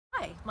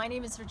My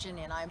name is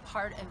Virginia and I'm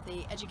part of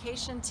the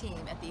education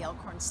team at the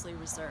Elkhorn Slough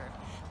Reserve.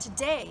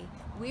 Today,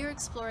 we are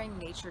exploring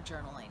nature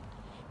journaling.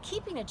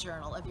 Keeping a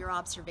journal of your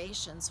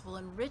observations will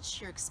enrich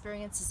your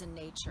experiences in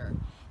nature.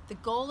 The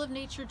goal of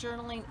nature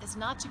journaling is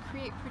not to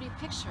create pretty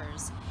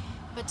pictures,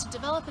 but to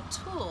develop a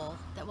tool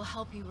that will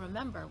help you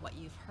remember what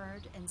you've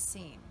heard and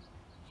seen.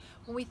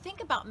 When we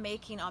think about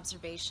making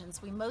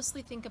observations, we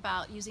mostly think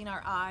about using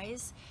our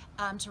eyes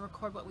to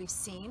record what we've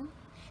seen,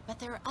 but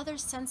there are other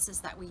senses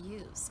that we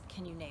use.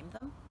 Can you name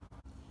them?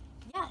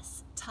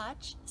 Yes,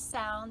 touch,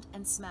 sound,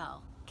 and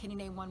smell. Can you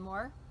name one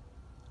more?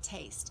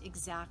 Taste,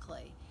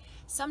 exactly.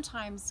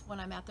 Sometimes when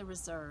I'm at the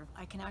reserve,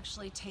 I can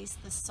actually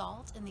taste the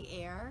salt in the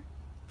air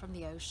from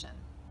the ocean.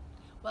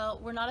 Well,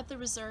 we're not at the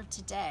reserve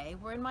today,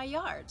 we're in my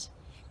yard,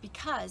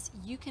 because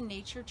you can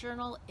nature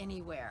journal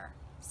anywhere.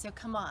 So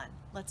come on,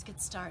 let's get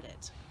started.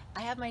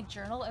 I have my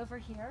journal over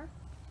here.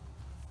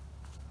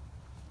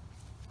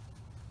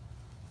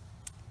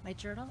 My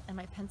journal and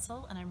my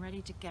pencil, and I'm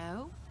ready to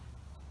go.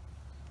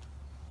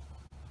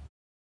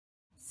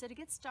 So to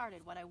get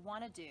started, what I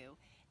want to do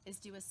is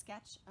do a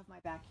sketch of my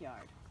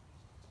backyard.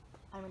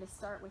 I'm going to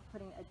start with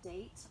putting a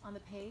date on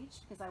the page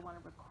because I want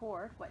to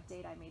record what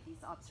date I made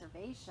these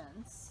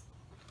observations.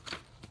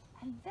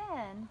 And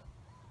then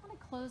I want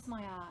to close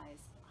my eyes.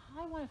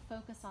 I want to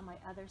focus on my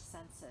other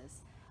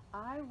senses.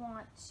 I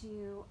want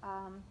to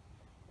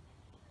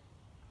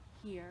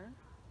hear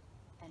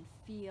and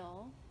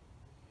feel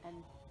and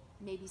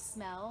maybe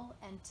smell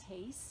and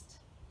taste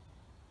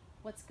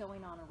what's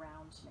going on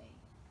around me.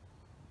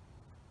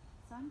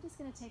 So I'm just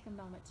going to take a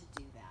moment to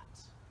do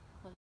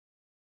that.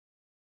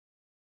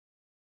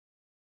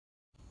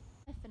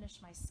 I finish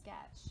my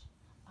sketch.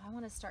 I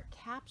want to start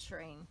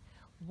capturing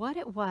what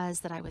it was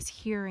that I was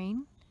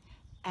hearing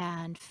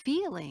and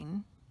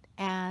feeling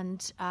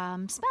and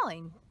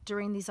smelling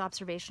during these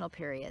observational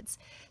periods.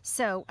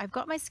 So I've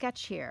got my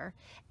sketch here,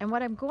 and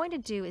what I'm going to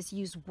do is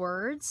use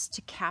words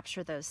to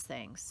capture those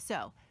things.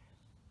 So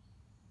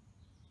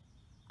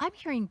I'm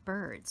hearing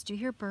birds. Do you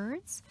hear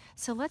birds?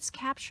 So let's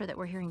capture that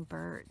we're hearing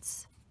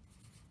birds.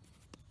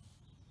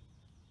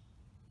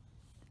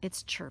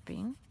 It's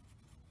chirping.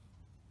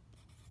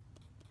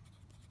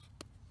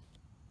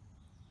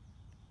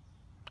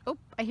 Oh,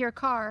 I hear a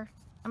car.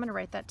 I'm going to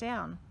write that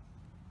down.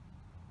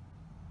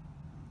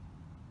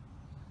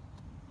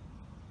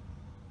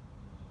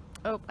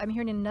 Oh, I'm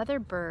hearing another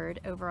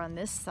bird over on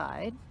this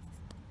side.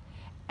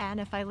 And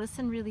if I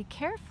listen really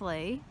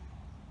carefully,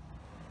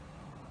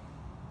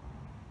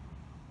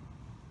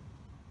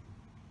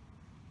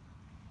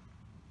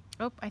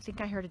 oh, I think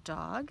I heard a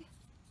dog.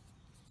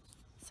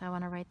 So I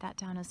want to write that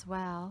down as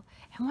well.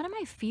 And what am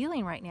I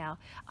feeling right now?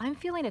 I'm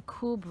feeling a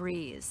cool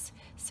breeze.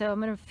 So I'm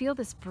going to feel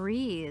this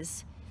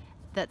breeze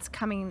that's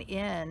coming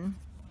in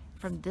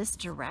from this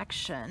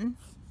direction.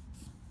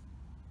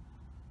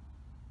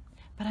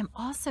 But I'm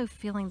also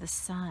feeling the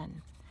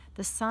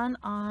sun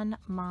on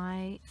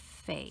my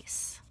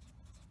face.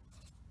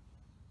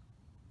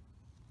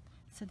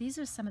 So these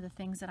are some of the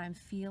things that I'm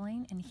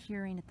feeling and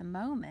hearing at the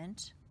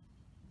moment.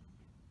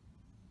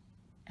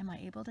 Am I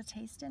able to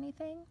taste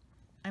anything?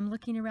 I'm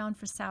looking around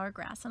for sour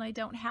grass and I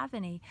don't have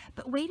any.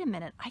 But wait a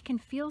minute, I can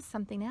feel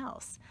something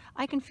else.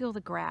 I can feel the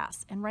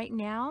grass. And right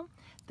now,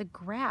 the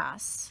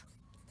grass,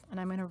 and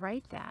I'm going to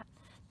write that,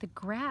 the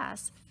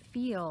grass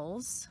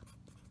feels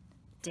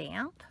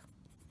damp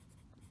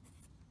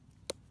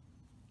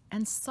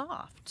and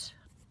soft.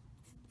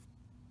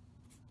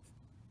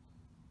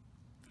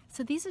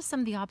 So these are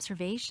some of the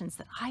observations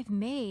that I've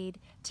made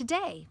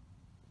today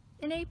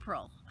in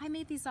April. I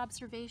made these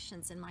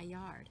observations in my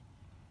yard.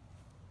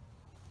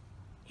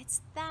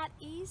 It's that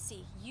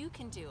easy. You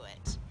can do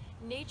it.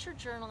 Nature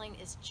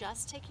journaling is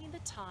just taking the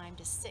time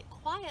to sit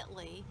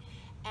quietly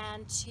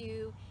and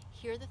to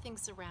hear the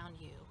things around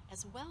you,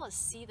 as well as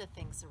see the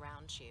things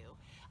around you,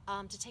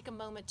 to take a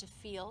moment to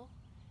feel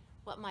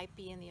what might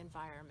be in the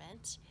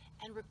environment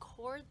and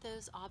record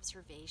those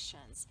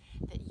observations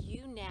that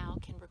you now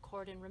can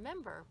record and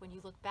remember when you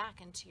look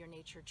back into your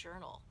nature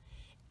journal.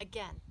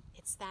 Again,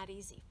 it's that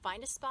easy.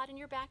 Find a spot in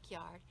your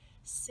backyard,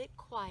 sit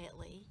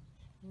quietly,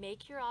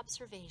 make your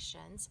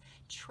observations,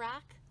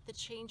 track the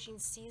changing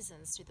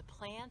seasons through the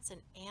plants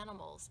and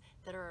animals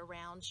that are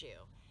around you,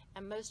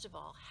 and most of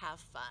all, have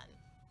fun.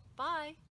 Bye.